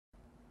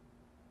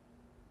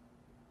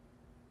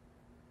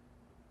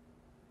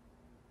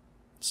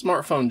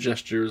Smartphone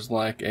gestures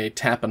like a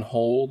tap and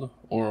hold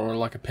or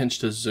like a pinch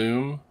to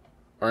zoom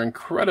are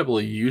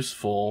incredibly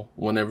useful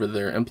whenever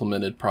they're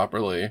implemented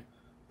properly,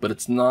 but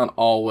it's not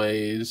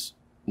always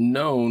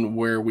known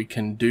where we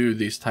can do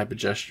these type of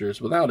gestures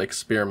without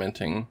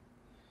experimenting.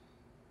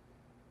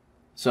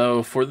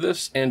 So for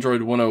this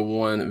Android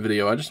 101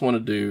 video, I just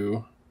wanted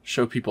to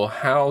show people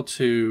how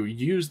to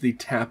use the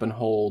tap and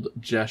hold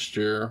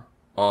gesture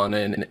on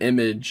an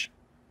image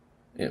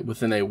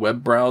within a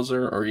web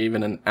browser or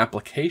even an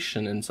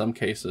application in some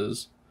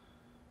cases.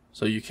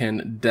 So you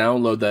can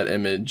download that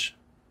image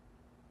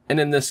and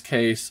in this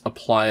case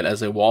apply it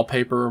as a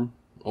wallpaper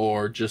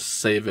or just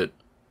save it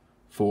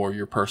for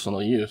your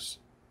personal use.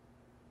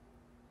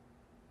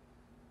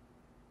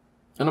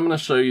 And I'm going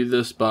to show you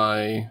this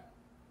by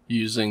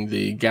using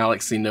the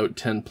Galaxy Note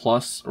 10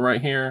 Plus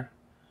right here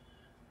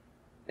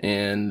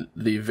and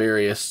the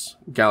various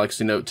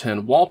Galaxy Note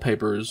 10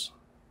 wallpapers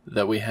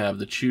that we have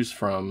to choose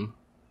from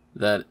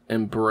that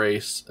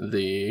embrace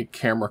the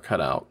camera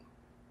cutout.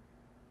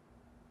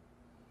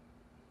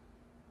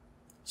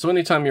 So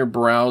anytime you're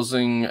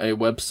browsing a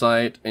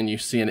website and you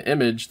see an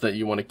image that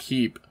you want to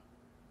keep,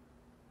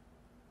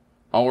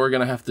 all we're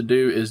going to have to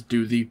do is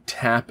do the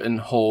tap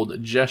and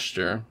hold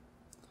gesture,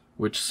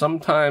 which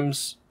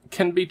sometimes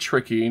can be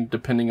tricky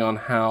depending on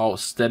how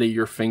steady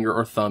your finger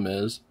or thumb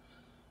is.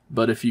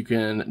 But if you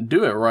can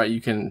do it right,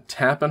 you can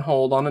tap and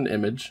hold on an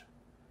image,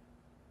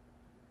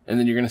 and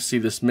then you're going to see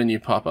this menu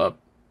pop up.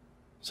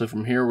 So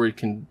from here we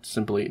can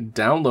simply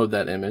download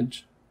that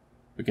image.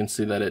 We can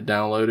see that it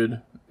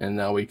downloaded, and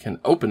now we can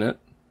open it.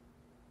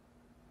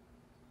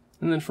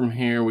 And then from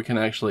here we can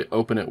actually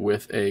open it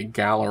with a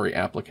gallery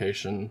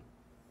application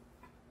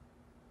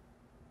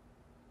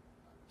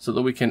so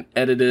that we can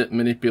edit it,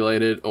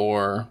 manipulate it,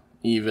 or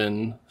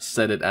even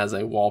set it as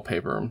a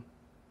wallpaper.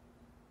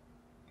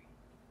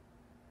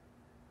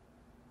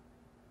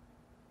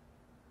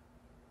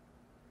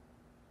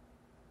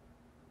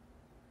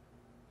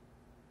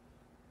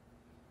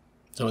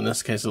 So in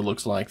this case, it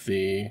looks like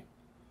the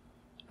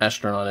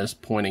astronaut is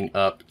pointing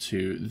up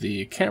to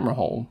the camera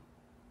hole.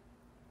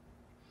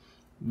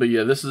 But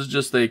yeah, this is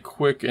just a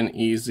quick and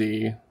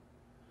easy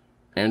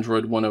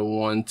Android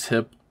 101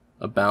 tip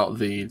about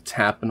the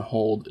tap and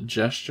hold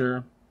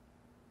gesture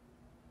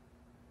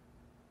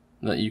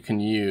that you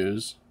can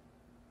use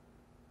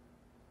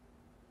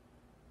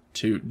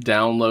to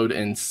download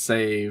and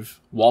save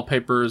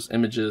wallpapers,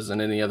 images,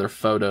 and any other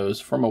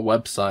photos from a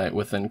website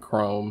within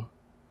Chrome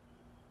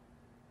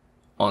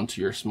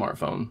onto your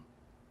smartphone.